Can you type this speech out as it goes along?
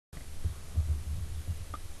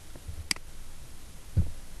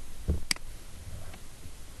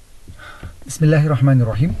Bismillahir Rahmanir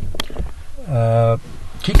Rahim.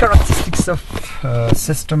 Key characteristics of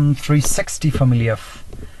System 360 family of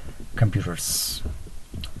computers.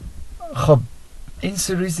 خب این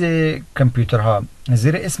سریز کامپیوترها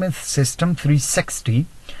زیر اسم سیستم 360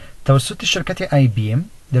 توسط شرکت IBM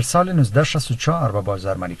در سال 1964 به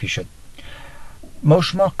بازار معرفی شد. ما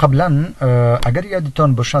شما قبلا اگر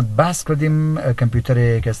یادتان باشد بحث کردیم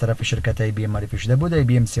کامپیوتری که از طرف شرکت IBM معرفی شده بود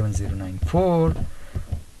IBM 7094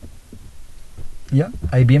 یا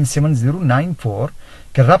IBM 7094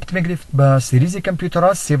 که ربط میگرفت به سریز کامپیوترها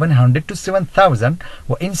 700 to 7000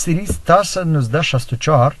 و این سریز تا سال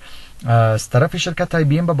 1964 از طرف شرکت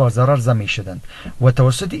IBM به بازار عرضه می شدند و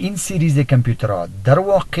توسط این سریز کامپیوترها در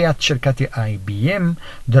واقعیت شرکت IBM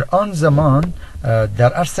در آن زمان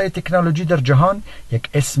در عرصه تکنولوژی در جهان یک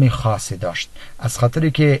اسم خاصی داشت از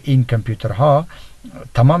خاطری که این کامپیوترها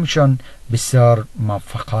تمامشان بسیار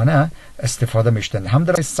موفقانه استفاده می شدند هم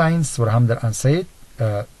در ساینس و هم در عرصه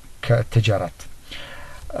تجارت.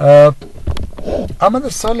 اما در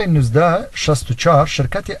سال 1964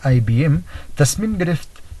 شرکت IBM تصمیم گرفت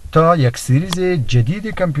تا یک سریز جدید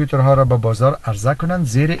کامپیوترها را به بازار عرضه کنند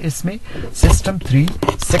زیر اسم System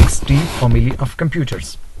 360 Family of Computers.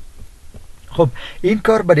 خب این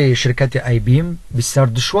کار برای شرکت IBM بسیار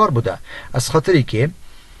دشوار بوده از خاطری که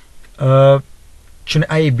چون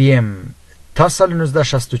IBM تا سال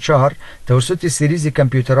 1964 توسط سریز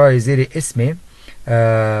کامپیوترهای زیر اسم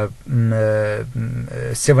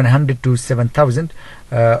 700 to 7000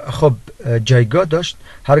 خب جایگاه داشت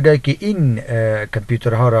هرگاه که این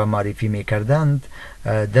کامپیوترها را معرفی می کردند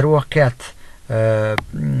در واقعیت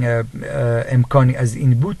امکانی از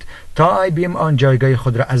این بود تا IBM آن جایگاه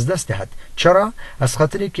خود را از دست دهد. چرا؟ از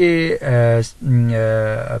خاطری که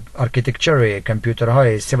ارکیتکچر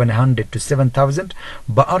کامپیوترهای 700 to 7000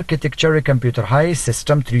 با ارکیتکچر کامپیوترهای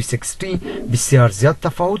سیستم 360 بسیار زیاد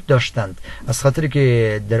تفاوت داشتند از خاطری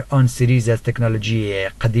که در آن سریز از تکنولوژی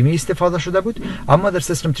قدیمی استفاده شده بود اما در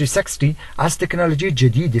سیستم 360 از تکنولوژی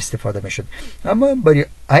جدید استفاده می شد. اما برای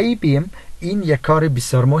IBM این یک کار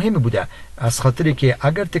بسیار مهم بوده از خاطری که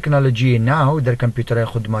اگر تکنولوژی نو در کامپیوتر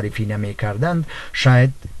خود معرفی نمی کردند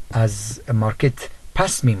شاید از مارکت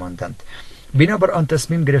پس می ماندند. بنابر آن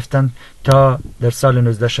تصمیم گرفتند تا در سال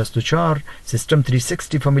 1964 سیستم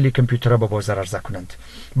 360 فامیلی کامپیوتر را به بازار عرضه کنند.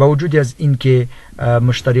 با وجود از اینکه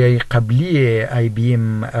مشتریای قبلی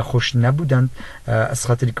IBM خوش نبودند از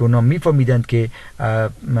خاطری که اونا میفهمیدند که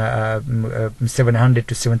 700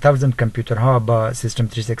 to 7000 کامپیوترها با سیستم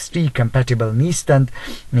 360 کامپاتیبل نیستند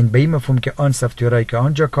این به این مفهوم که آن سافتورهایی که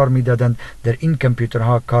آنجا کار میدادند در این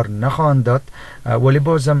کامپیوترها کار نخواهند داد ولی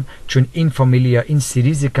بازم چون این فامیلی یا این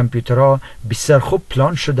سریز کامپیوترها بسیار خوب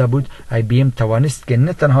پلان شده بود IBM توانست که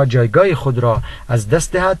نه تنها جایگاه خود را از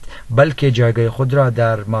دست دهد بلکه جایگاه خود را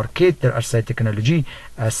در مارکت در عرصه تکنولوژی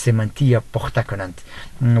سمنتی یا پخته کنند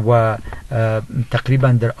و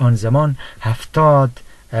تقریبا در آن زمان 70%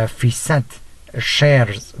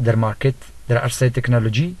 شیرز در مارکت در عرصه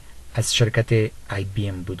تکنولوژی از شرکت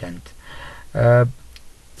IBM بودند.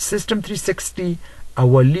 سیستم 360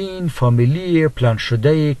 اولین فامیلی پلان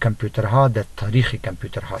شده کامپیوترها در تاریخ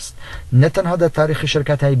کامپیوتر هاست نه تنها در تاریخ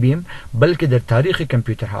شرکت IBM بلکه در تاریخ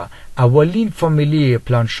کامپیوترها اولین فامیلی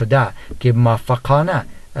پلان شده که موفقانه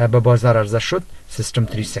به بازار عرضه شد سیستم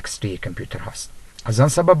 360 کامپیوتر هاست. از آن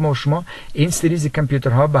سبب ما شما این سریز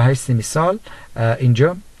کامپیوترها به حیث مثال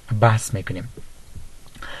اینجا بحث میکنیم.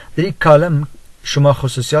 در این کالم شما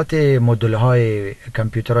خصوصیات مدل های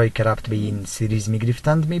کامپیوترهایی که ربط به این سریز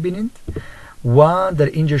میگرفتند میبینید و در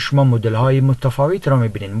اینجا شما مدل های متفاوت را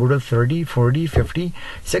میبینید مدل 30, 40, 50,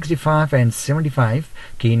 65 و 75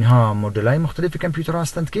 که اینها مدل های مختلف کامپیوتر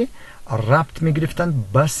هستند که ربط میگرفتند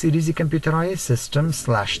با سریز کامپیوترهای سیستم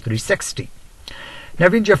 360.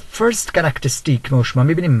 نو اینجا فرست کاراکتریستیک ما شما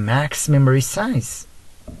میبینیم مکس مموری سایز.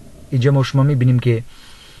 اینجا ما شما میبینیم که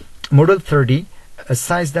مدل 30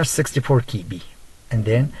 سایز در 64 KB and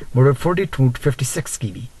then مدل 42 56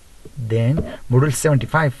 KB then مدل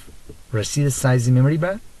 75 رسید سایز مموری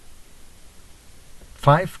به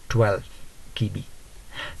 512 KB.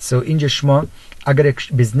 so اینجا شما اگر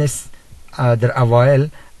یک بزنس در اوایل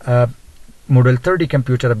مدل 30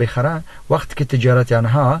 کامپیوتر بخره وقتی که تجارت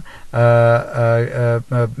آنها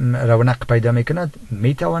رونق پیدا میکند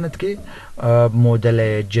میتواند که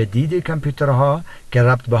مدل جدید کامپیوترها که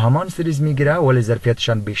ربط به همان سریز میگیره ولی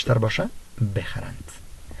ظرفیتشان بیشتر باشه بخرند.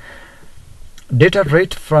 data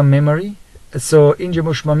rate from memory so اینجا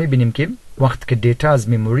ما شما میبینیم که وقتی که دیتا از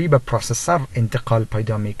مموری به پروسسور انتقال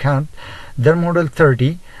پیدا میکرد در مدل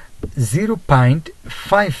 30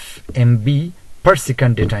 0.5 MB پر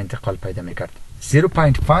سکند دیتا انتقال پیدا میکرد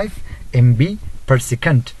 0.5 MB پر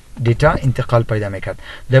سکند دیتا انتقال پیدا میکرد.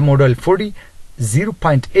 در مدل 40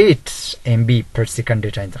 0.8 MB per second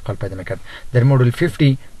دیتا انتقال پیدا میکرد. در مدل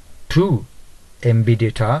 52 MB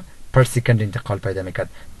دیتا per second انتقال پیدا میکرد.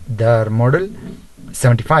 در مدل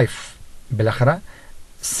 75 بالاخره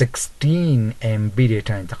 16 MB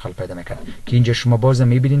دیتا انتقال پیدا میکرد که اینجا شما باز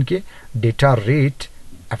میبینید که دیتا ریت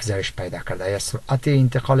افزایش پیدا کرده یا سرعت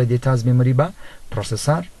انتقال دیتا از مموری به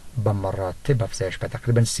پروسسور به مراتب افزایش پیدا کرده.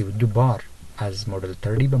 تقریبا 32 بار از مدل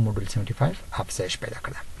 30 به مدل 75 افزایش پیدا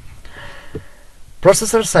کرده.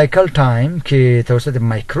 پروسسور سایکل تایم که توسط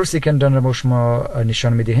مایکرو سکند را شما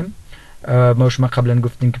نشان میدهیم. ما شما قبلا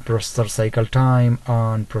گفتیم که پروسسور سایکل تایم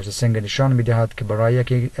آن پروسسینگ نشان میدهد که برای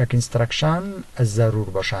یک اینسترکشن ضرور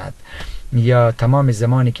باشد یا تمام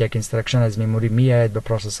زمانی که یک اینسترکشن از مموری میاد به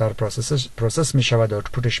پروسسور پروسس می شود و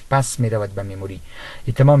اوتپوتش پس می رود به مموری.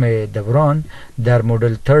 این تمام دوران در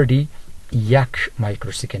مدل 30 1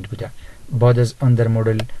 مایکروسکند بوده. بعد از آن در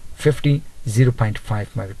مدل 50 0.5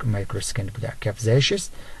 مایکروسکند بوده که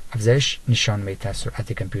افزایش نشان میده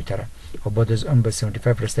سرعت کامپیوتر و بعد از آن به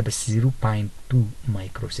 75 رسیده به 0.2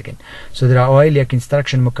 مایکروسکند. سو در اوایل یک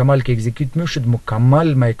اینسترکشن مکمل که اکزیکیوت میشد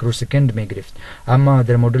مکمل مایکروسکند میگرفت، اما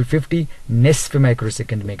در مدل 50 نصف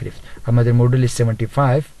مایکروسکند میگرفت، اما در مدل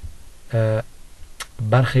 75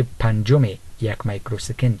 برخی پنجم یک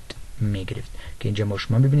مایکروسکند میگرفت که اینجا ما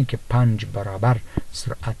شما میبینید که 5 برابر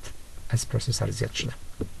سرعت از پروسسور زیاد شده.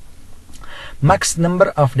 Max number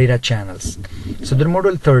of data channels. So در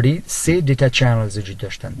مدل 30 3 data channels وجود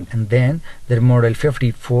داشتند and then در مدل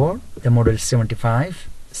 54 در مدل 75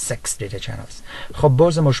 6 data channels. خب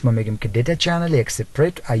باز ما شما میگیم که data channel یک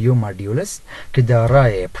separate IO module است که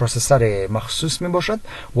دارای پروسسور مخصوص می باشد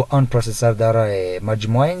و آن پروسسور دارای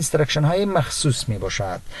مجموعه instruction های مخصوص می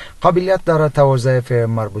باشد. قابلیت دارد توظیف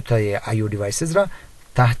مربوطه IO devices را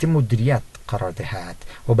تحت مدیریت قرار دهد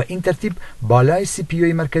و به این ترتیب بالای سی پی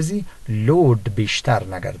یو مرکزی لود بیشتر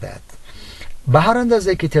نگردد. به هر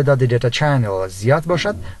اندازه که تعداد دیتا چنل زیاد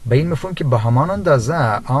باشد به این مفهوم که به همان اندازه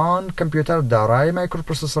آن کامپیوتر دارای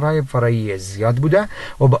مایکروپروسسورهای فرعی زیاد بوده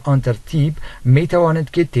و به آن ترتیب می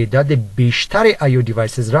تواند که تعداد بیشتر آیو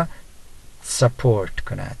دیوایسز را سپورت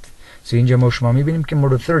کند. سو اینجا ما شما می بینیم که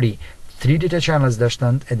مدل 30 3 دیتا چنلز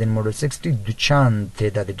داشتند، ادن مدل 60 دو چند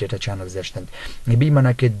تعداد دیتا چنلز داشتند. بی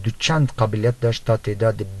معنی که دو چند قابلیت داشت تا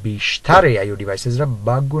تعداد بیشتر ایو دیوایسز را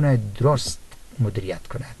با گونه درست مدیریت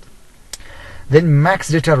کند. Then max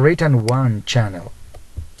data rate on one channel.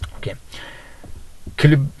 Okay.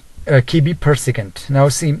 KB per second. Now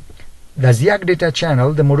see, از یک دیتا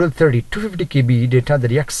چنل در مدل 30 250 KB دیتا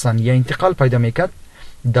در یک ثانیه انتقال پیدا میکرد،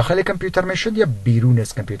 داخل کامپیوتر میشد یا بیرون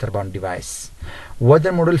از کامپیوتر با آن دیوایس. و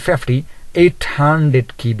در مدل 50 800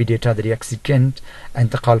 KB دیتا در یک سکند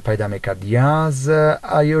انتقال پیدا میکرد یا از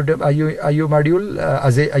IO مدیول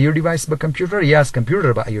از IO دیوایس به کامپیوتر یا از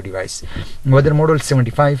کامپیوتر به IO دیوایس. و در مدل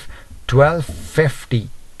 75 1250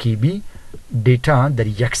 KB دیتا در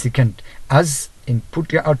یک سکند از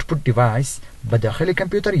input یا output دیوایس به داخل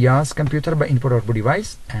کامپیوتر یا از کامپیوتر به input output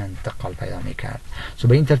دیوایس انتقال پیدا میکرد. سو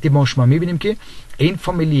به این ترتیب ما شما میبینیم که این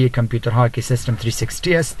فامیلی کامپیوترها که سیستم 360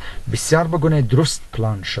 است بسیار به گونه درست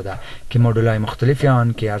پلان شده که مدل های مختلفی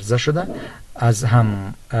آن که عرضه شده از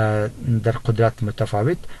هم در قدرت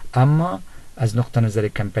متفاوت اما از نقطه نظر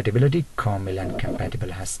کامپتیبلیتی کاملا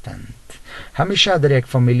کامپتیبل هستند. همیشه در یک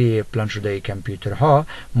فامیلی پلان شده کامپیوترها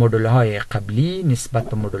مدل های قبلی نسبت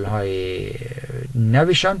به مدل های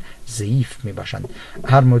نوشان ضعیف می باشند.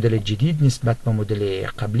 هر مدل جدید نسبت به مدل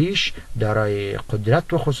قبلیش دارای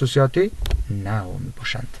قدرت و خصوصیات نو می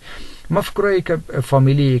باشند. مفکوره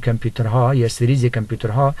فامیلی کامپیوترها یا سریز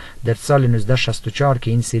کامپیوترها در سال 1964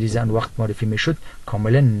 که این سریز آن وقت معرفی می شد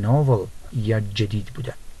کاملا نوول یا جدید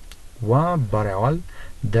بوده و برای اول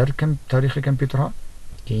در تاریخ کامپیوترها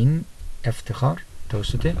این افتخار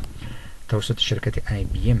توسط شرکت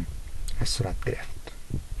IBM صورت گرفت.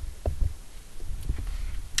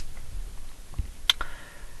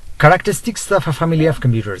 Characteristics of a family of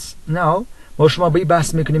computers. Now ما شما به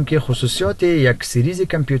بحث میکنیم که خصوصیات یک سریز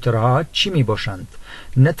کامپیوترها چی می باشند.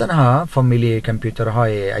 نه تنها فامیلی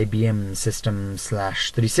کامپیوترهای IBM System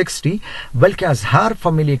 /360 بلکه از هر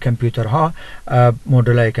فامیلی کامپیوترها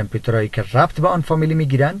مدل‌های کامپیوترهایی که ربط به آن فامیلی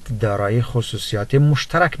میگیرند دارای خصوصیات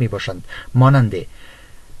مشترک می باشند مانند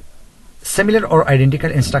similar or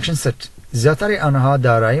identical instruction set. زیاتر آنها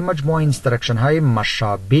دارای مجموعه اینسترکشن های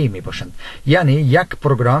مشابه می باشند، یعنی یک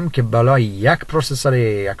پروگرام که بالای یک پروسسور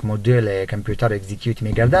یک مدل کامپیوتر اکزیکیوت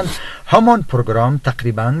می گردند همان پروگرام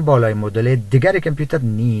تقریبا بالای مدل دیگر کامپیوتر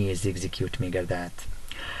نیز اکزیکیوت می گردد.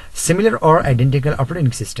 Similar or identical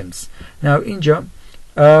operating systems. Now اینجا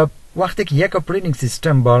وقتی که یک اپراتینگ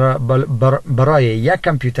سیستم برای یک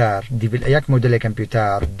کامپیوتر یک مدل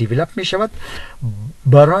کامپیوتر دیولپ می شود،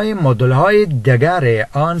 برای مدل های دیگر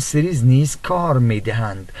آن سریز نیز کار می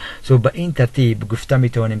دهند. سو به این ترتیب گفته می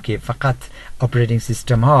توانیم که فقط اپراتینگ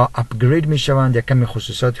سیستم ها اپگرید می شوند یا کمی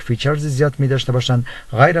خصوصیات و فیچرز زیاد می داشته باشند،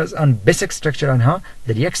 غیر از آن بیسیک استراکچر آنها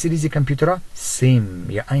در یک سریز کامپیوترها سیم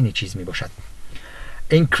یا عین چیز می باشد.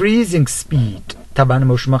 increasing speed، طبعا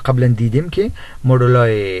ما شما قبلا دیدیم که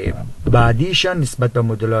مدل‌های بعدیشان نسبت به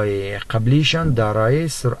مدل‌های قبلیشان دارای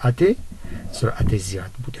سرعت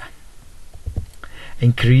زیاد بوده.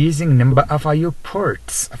 increasing number of I/O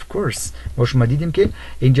ports، of course ما شما دیدیم که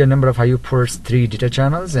اینجا number of I/O ports 3 data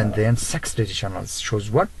channels and then 6 data channels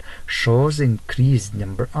shows what? shows increased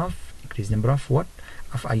number of what?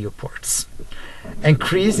 of I/O ports.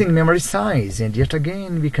 increasing memory size, and yet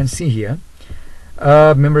again we can see here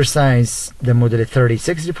memory size the model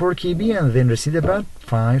 3064 KB and then receive about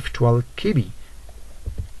 512 KB.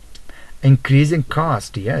 increasing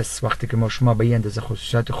cost، yes وقتی که ما شما به این اندازه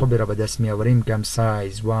خصوصیات خوبی را به دست می آوریم که هم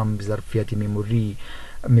سایز و هم ظرفیت مموری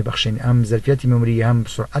هم ظرفیت مموری هم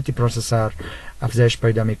سرعت پروسسور افزایش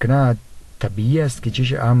پیدا می کند، طبیعی است که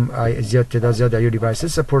چیش هم تعداد زیاد آیو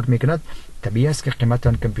دیوایسز سپورت می کند، طبیعی است که قیمت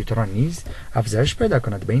آن کامپیوترها نیز افزایش پیدا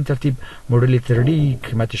کند. به این ترتیب مدل 30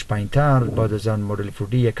 قیمتش پایینتر، بعد از آن مدل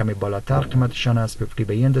 40 یک کمی بالاتر قیمتشان است، 50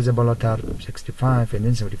 به این اندازه بالاتر، 65 and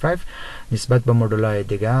then 75 نسبت به مدل های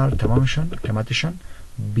دیگر تمامشان قیمتشان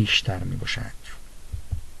بیشتر می باشد.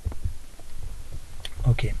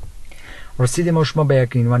 اوکی، رسیدیم ما شما به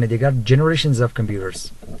یک عنوان دیگر generations of computers.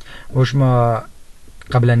 ما شما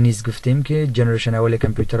قبلا نیز گفتیم که جنریشن اول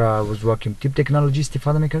کامپیوترها از واکیوم تیپ تکنولوژی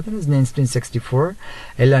استفاده میکردن از 1964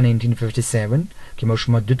 الی 1957 که ما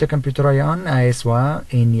شما دو تا کامپیوترهای آن IS و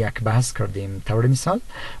این یک بحث کردیم. طور مثال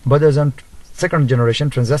بعد از آن second generation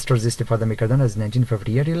transistors استفاده میکردن از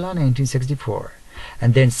 1958 الی 1964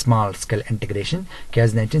 and then small scale integration که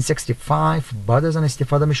از 1965 بعد از آن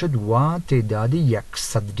استفاده میشد و تعداد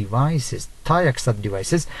 100 devices تا 100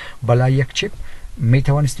 devices بالای یک چیپ می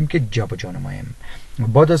توانستیم که جابجا نماییم.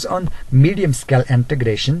 بعد از آن medium scale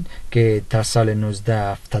integration که تا سال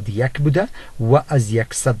 1971 بوده و از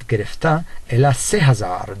 100 گرفته الی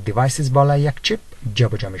 3000 devices بالای یک چیپ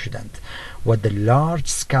جابجا می شدند و the large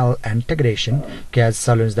scale integration که از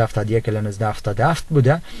سال 1971 الی 1977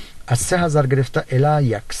 بوده از 3000 گرفته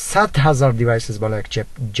الی 100,000 devices بالای یک چیپ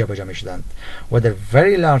جابجا می شدند و the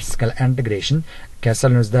very large scale integration که از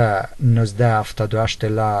سال 1978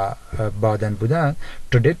 الی بعدن بوده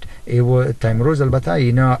to date تا امروز البته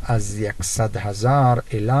اینا از 100,000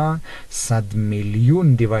 الی 100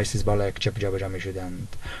 میلیون devices بالای یک چیپ جابجا می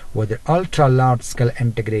شدند و the ultra large scale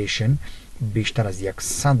integration بیشتر از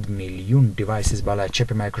 100 میلیون devices بالای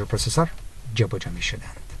چیپ مایکروپروسسور جابجا می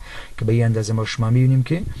شدند که به این اندازه ما شما میبینیم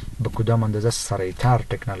که به کدام اندازه سریعتر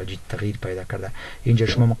تکنولوژی تغییر پیدا کرده. اینجا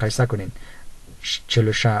شما مقایسه کنین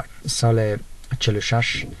سال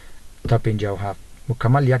 46 تا 57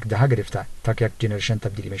 مکمل یک دهه گرفته تا که یک جنریشن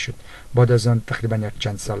تبدیل میشد، بعد از آن تقریبا یک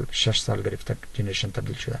چند سال 6 سال گرفته جنریشن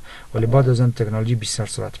تبدیل شده ولی بعد از آن تکنولوژی بسیار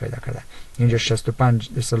سرعت پیدا کرده. اینجا 65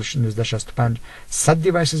 سال 1965 100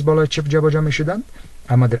 دیوایسز بالای چیپ جابجا میشدند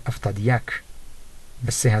اما در 71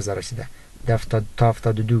 به 3000 رسیده، در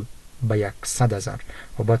 72 به 100,000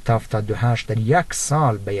 و بعد تا 78 در یک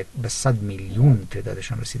سال به 100 میلیون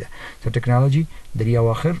تعدادشان رسیده. تو تکنولوژی در این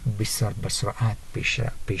اواخر بسیار به سرعت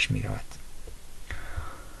پیش می رود.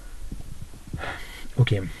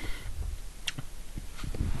 اوکی،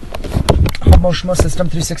 خب ما شما سیستم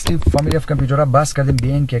 360 فامیلی اف کامپیوترها بحث کردیم،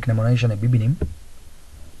 بیاین که یک نمونهشان ببینیم.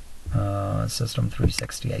 سیستم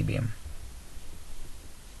 360 IBM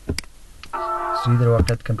سوی در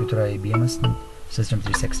واقعیت کامپیوتر IBM است. سیستم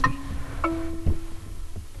 360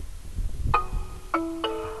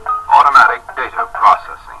 Automatic data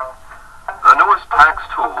processing, the newest tax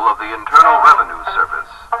tool of the Internal Revenue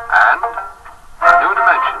Service, and a new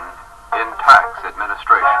dimension in tax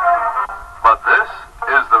administration. But this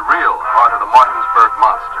is the real heart of the Martinsburg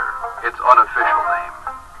Monster, its unofficial name.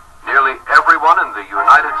 Nearly everyone in the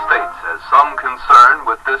United States has some concern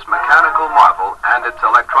with this mechanical marvel and its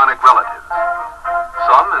electronic relatives.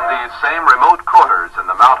 Some in these same remote quarters in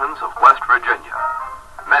the mountains of West Virginia.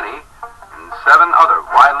 Many in 7 other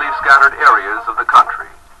widely scattered areas of the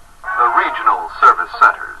country, the regional service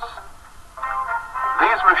centers.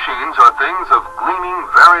 These machines are things of gleaming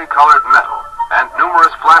vari-colored metal and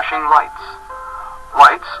numerous flashing lights.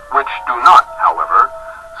 Lights which do not, however,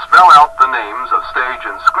 spell out the names of stage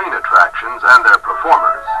and screen attractions and their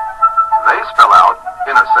performers. They spell out,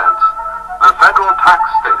 in a sense, the federal tax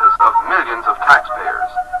status of millions of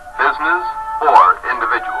taxpayers, business or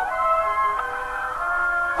individual.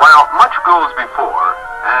 While much goes before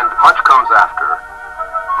and much comes after,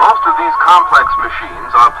 most of these complex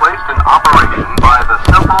machines are placed in operation by the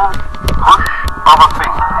simple push of a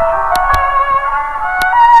finger.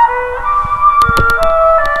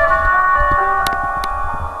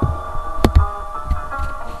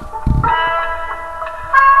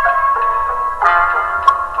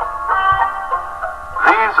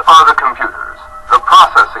 These are the computers, the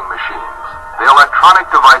processing machines, the electronic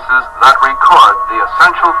devices that record the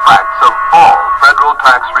essential facts of all federal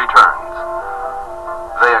tax returns.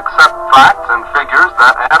 They accept facts and figures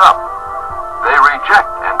that add up. They reject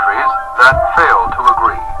entries that fail to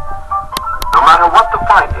agree. No matter what the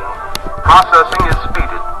finding, processing is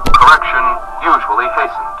speeded, correction usually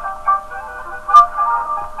hastened.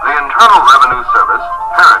 The Internal Revenue Service,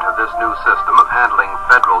 parent of this new system of handling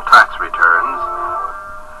federal tax returns,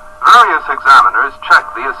 various examiners check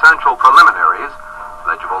the essential preliminaries,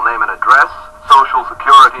 legible name and address, social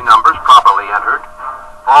security numbers properly entered,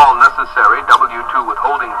 all necessary W-2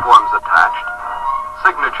 withholding forms attached,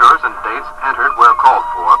 signatures and dates entered where called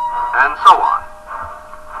for, and so on.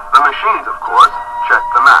 The machines, of course, check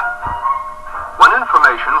the math. When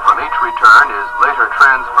information from each return is later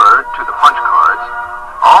transferred to the punch cards,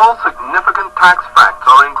 all significant tax facts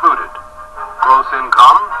are included: gross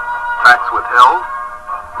income, tax withheld,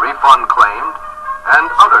 refund claimed, and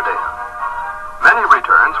other data. Many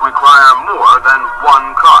returns require more than one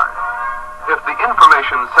card. If the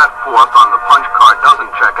information set forth on the punch card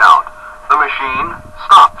doesn't check out, the machine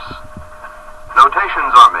stops.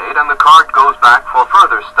 Notations are made and the card goes back for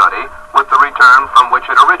further study with the return from which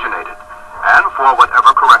it originated, and for whatever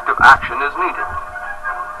corrective action is needed.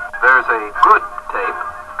 There's a good tape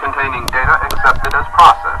containing data accepted as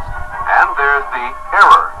processed, and there's the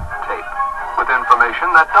error tape with information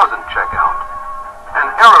that doesn't check out. An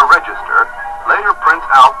error register later prints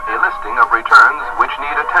out a listing of returns which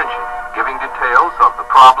need attention, giving details of the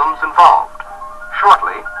problems involved.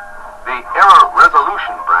 Shortly, the Error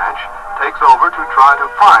Resolution Branch takes over to try to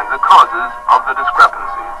find the causes of the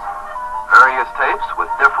discrepancies. Various tapes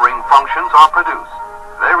with differing functions are produced.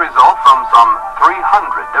 They result from some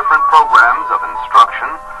 300 different programs of instruction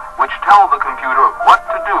which tell the computer what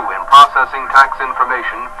to do in processing tax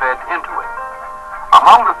information fed into it.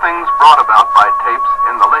 Among the things brought about by tapes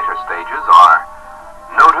in the later stages are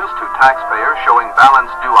notice to taxpayers showing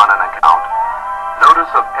balance due on an account,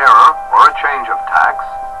 notice of error or a change of tax,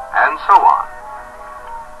 and so on.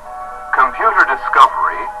 Computer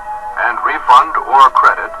discovery and refund or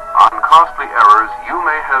credit on costly errors you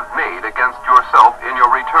may have made against yourself in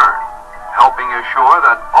your return, helping assure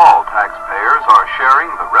that all taxpayers are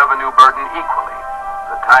sharing the revenue burden equally.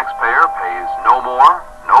 The taxpayer pays no more,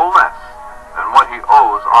 no less than what he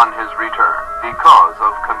owes on his return because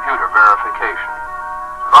of computer verification.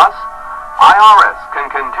 Thus, IRS can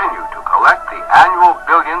continue to collect the annual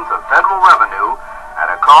billions of federal revenue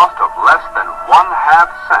at a cost of less than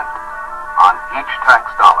 1/2 cent on each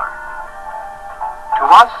tax dollar. To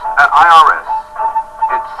us at IRS,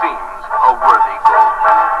 it seems a worthy goal.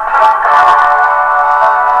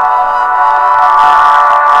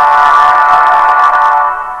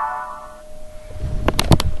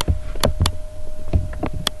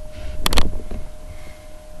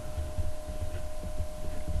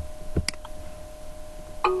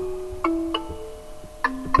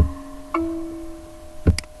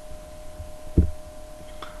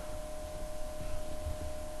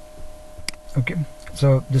 Okay,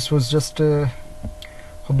 so this was just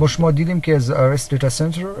ما شما دیدیم که از RS Data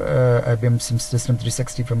Center IBM System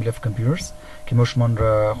 360 Family of Computers که ما شما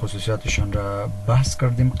را خصوصیاتشان را بحث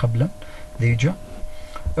کردیم قبلا دیجا.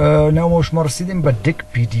 now ما شما رسیدیم به DIC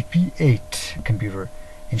PDP-8 computer.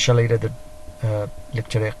 انشالله ایره در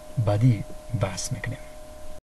لکچر بعدی بحث میکنیم.